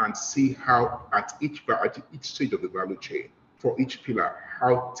and see how at each stage of the value chain, for each pillar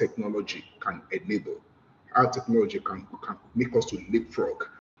how technology can enable, how technology can make us to leapfrog.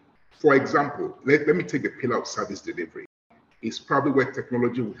 For example, let me take the pillar of service delivery. It's probably where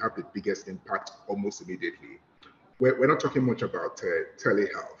technology will have the biggest impact almost immediately. We're not talking much about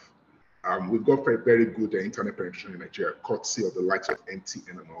telehealth. We've got very good internet penetration in Nigeria, courtesy of the likes of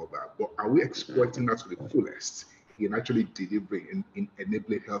MTN and all that. But are we exploiting that to the fullest in actually delivering, in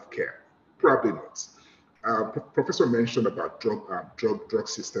enabling healthcare? Probably not. Professor mentioned about drug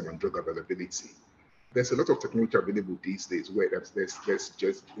system and drug availability. There's a lot of technology available these days where there's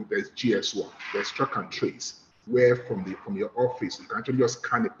GS1, there's track and trace, where from your office you can actually just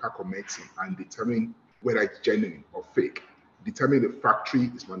scan a pack of medicine and determine whether it's genuine or fake, determine the factory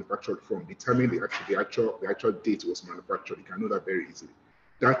it's manufactured from, determine the actual date it was manufactured. You can know that very easily.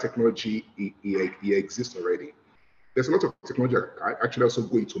 That technology it exists already. There's a lot of technology actually also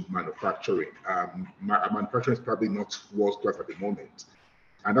going to manufacturing. Manufacturing is probably not world-class at the moment.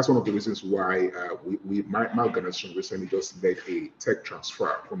 And that's one of the reasons why my organization recently just led a tech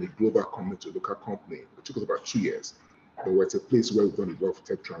transfer from a global company to a local company. It took us about 2 years. But we're at a place where we've done a lot of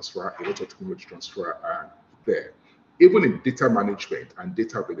tech transfer, a lot of technology transfer there. Even in data management and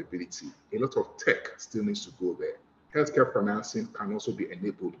data availability, a lot of tech still needs to go there. Healthcare financing can also be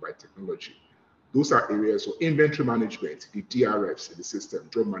enabled by technology. Those are areas of inventory management, the DRFs in the system,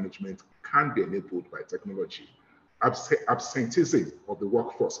 drug management can be enabled by technology. Absenteeism of the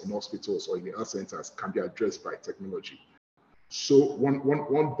workforce in hospitals or in the health centers can be addressed by technology. So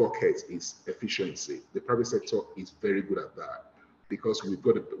one bucket is efficiency. The private sector is very good at that because we've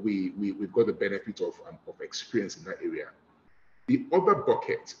got the benefit of experience in that area. The other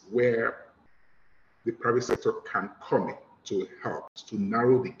bucket where the private sector can come in to help to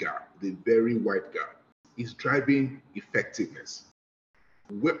narrow the gap, the very wide gap, is driving effectiveness.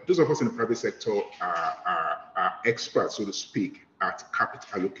 Those of us in the private sector are experts, so to speak, at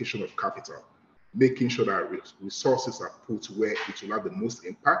allocation of capital, making sure that resources are put where it will have the most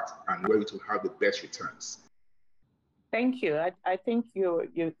impact and where it will have the best returns. Thank you. I think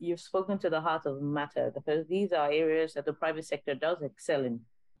you've spoken to the heart of the matter, because these are areas that the private sector does excel in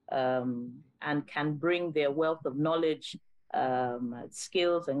and can bring their wealth of knowledge,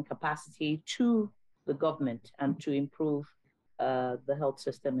 skills and capacity to the government and to improve the health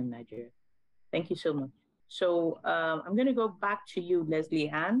system in Nigeria. Thank you so much. So I'm going to go back to you,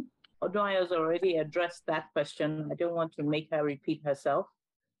 Lesley-Anne. Odunayo has already addressed that question. I don't want to make her repeat herself,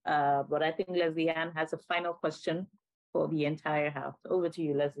 but I think Lesley-Anne has a final question for the entire house. Over to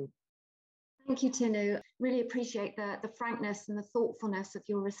you, Lesley. Thank you, Tinu. Really appreciate the frankness and the thoughtfulness of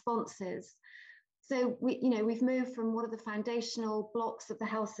your responses. So we've moved from what are the foundational blocks of the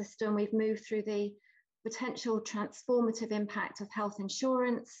health system. We've moved through the potential transformative impact of health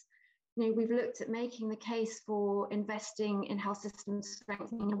insurance. We've looked at making the case for investing in health system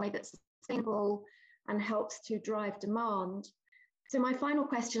strengthening in a way that's sustainable and helps to drive demand. So my final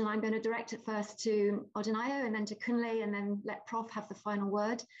question, I'm going to direct it first to Odunayo and then to Kunle, and then let Prof have the final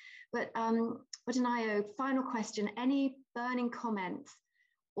word. But Odunayo, final question, any burning comments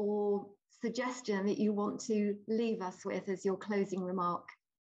or suggestion that you want to leave us with as your closing remark?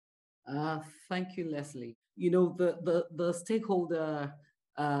 Thank you, Lesley. The stakeholder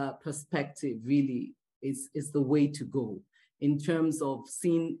perspective really is the way to go in terms of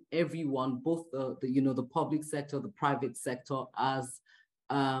seeing everyone, both the public sector, the private sector, as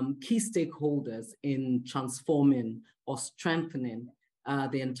key stakeholders in transforming or strengthening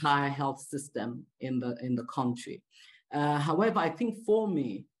the entire health system in the country. However, I think for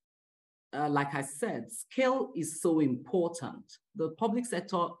me, like I said, scale is so important. The public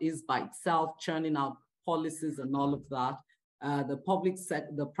sector is by itself churning out policies and all of that. The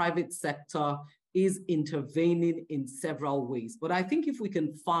private sector is intervening in several ways. But I think if we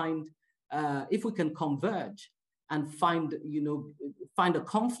can converge and find a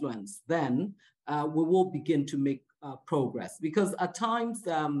confluence, then we will begin to make progress. Because at times,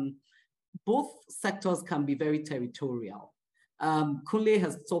 both sectors can be very territorial. Kunle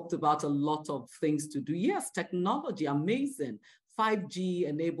has talked about a lot of things to do. Yes, technology, amazing. 5G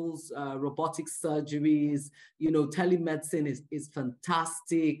enables robotic surgeries, telemedicine is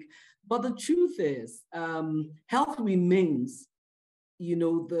fantastic. But the truth is, health remains,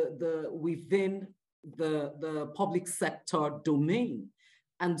 within the public sector domain.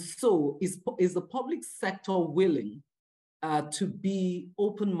 And so is the public sector willing to be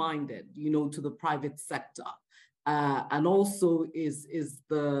open-minded, to the private sector? And also is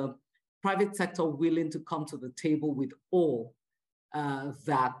the private sector willing to come to the table with all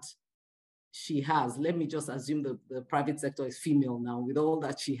that she has? Let me just assume the private sector is female now, with all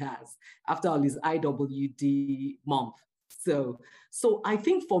that she has, after all, is IWD month. So I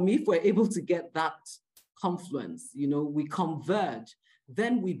think for me, if we're able to get that confluence, we converge,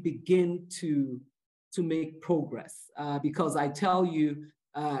 then we begin to make progress. Because I tell you,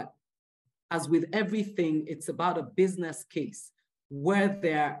 as with everything, it's about a business case where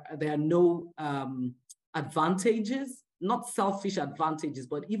there are no advantages, not selfish advantages,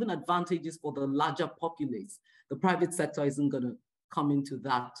 but even advantages for the larger populace. The private sector isn't going to come into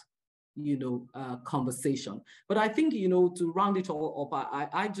that conversation. But I think, to round it all up,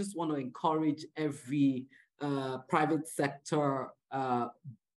 I just want to encourage every private sector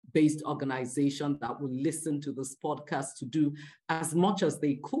based organization that will listen to this podcast to do as much as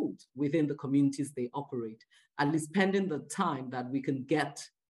they could within the communities they operate, at least spending the time that we can get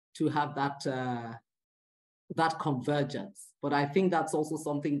to have that convergence. But I think that's also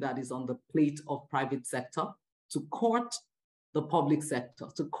something that is on the plate of private sector, to court the public sector,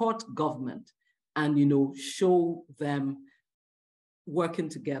 to court government, and show them working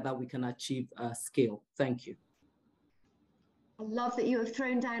together we can achieve scale. Thank you. I love that you have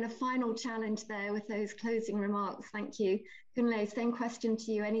thrown down a final challenge there with those closing remarks. Thank you. Kunle, same question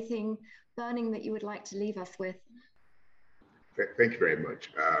to you. Anything burning that you would like to leave us with? Thank you very much.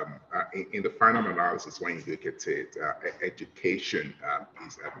 In the final analysis, when you look at it, education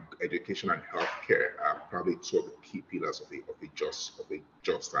education and healthcare are probably two of the key pillars of a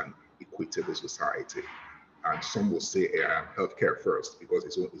just and equitable society. And some will say healthcare first, because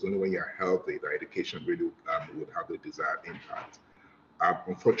it's only when you're healthy that education really would have the desired impact.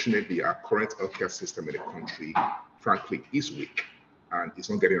 Unfortunately, our current healthcare system in the country, frankly, is weak, and it's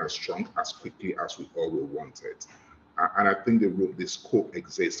not getting as strong as quickly as we all will want it. And I think the scope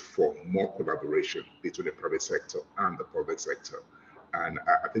exists for more collaboration between the private sector and the public sector. And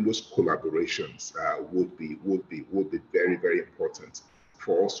I think those collaborations would be very, very important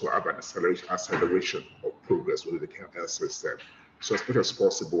for us to have an acceleration of progress within the health system. So as much as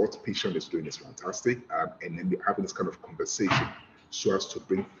possible, what PSHAN is doing is fantastic, and then we're having this kind of conversation so as to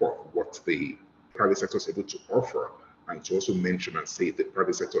bring forth what the private sector is able to offer, and to also mention and say the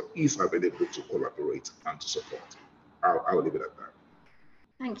private sector is available to collaborate and to support. I will leave it at that.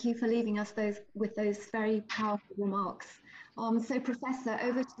 Thank you for leaving us with those very powerful remarks. So Professor,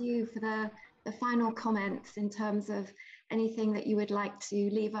 over to you for the final comments in terms of anything that you would like to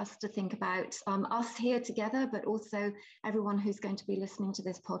leave us to think about, us here together, but also everyone who's going to be listening to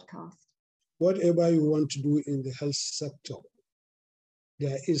this podcast. Whatever you want to do in the health sector,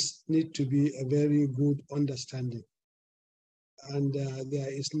 there need to be a very good understanding. And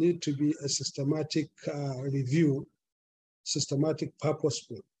there need to be a systematic review, systematic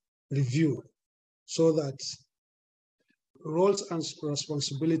purposeful review, so that roles and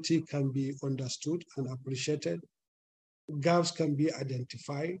responsibility can be understood and appreciated, gaps can be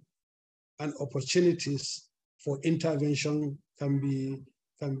identified, and opportunities for intervention can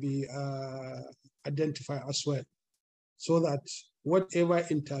be identified as well, so that whatever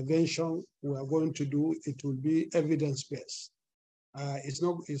intervention we are going to do, it will be evidence-based. It's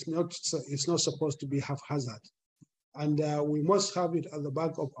not supposed to be haphazard. And we must have it at the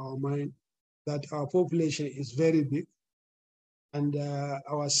back of our mind that our population is very big, and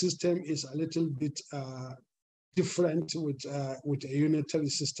our system is a little bit different with a unitary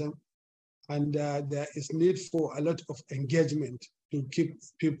system. And there is need for a lot of engagement to keep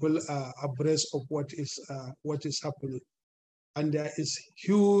people abreast of what is happening. And there is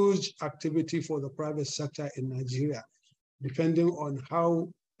huge activity for the private sector in Nigeria, depending on how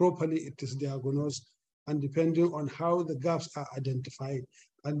properly it is diagnosed, and depending on how the gaps are identified,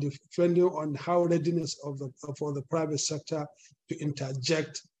 and depending on how readiness for the private sector to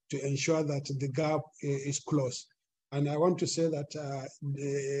interject to ensure that the gap is closed. And I want to say that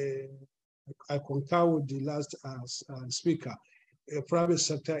I concur with the last speaker. The private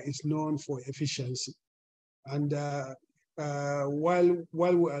sector is known for efficiency. And while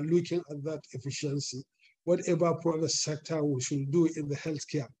we are looking at that efficiency, whatever private sector we should do in the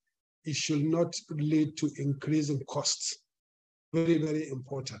healthcare, it should not lead to increasing costs. Very, very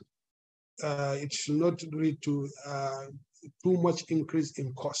important. It should not lead to too much increase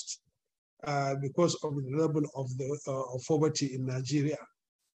in costs because of the level of poverty in Nigeria.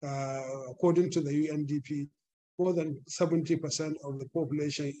 According to the UNDP, more than 70% of the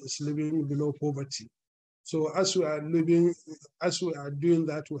population is living below poverty. So as we are doing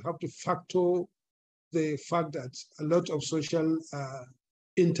that, we have to factor the fact that a lot of social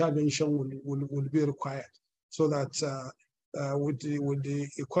intervention will be required, so that with the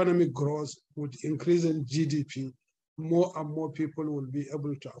economic growth, with increasing GDP, more and more people will be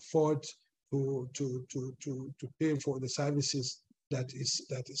able to afford to pay for the services that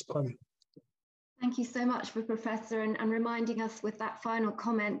is coming. Thank you so much for Professor and reminding us with that final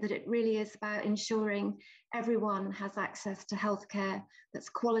comment that it really is about ensuring everyone has access to healthcare that's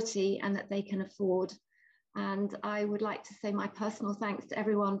quality and that they can afford. And I would like to say my personal thanks to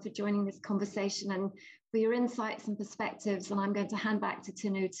everyone for joining this conversation and for your insights and perspectives. And I'm going to hand back to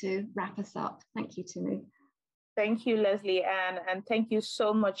Tinu to wrap us up. Thank you, Tinu. Thank you, Lesley-Anne, and thank you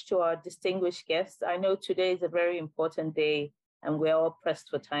so much to our distinguished guests. I know today is a very important day and we're all pressed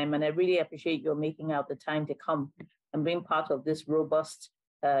for time, and I really appreciate your making out the time to come and being part of this robust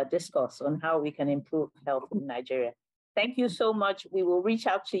discourse on how we can improve health in Nigeria. Thank you so much. We will reach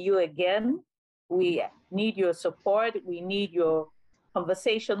out to you again. We need your support. We need your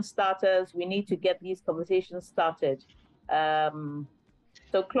conversation starters. We need to get these conversations started.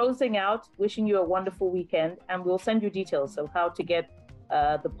 So closing out, wishing you a wonderful weekend, and we'll send you details of how to get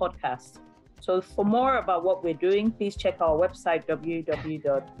the podcast. So for more about what we're doing, please check our website,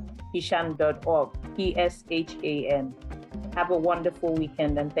 www.pshan.org, PSHAN. Have a wonderful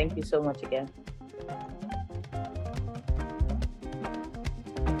weekend, and thank you so much again.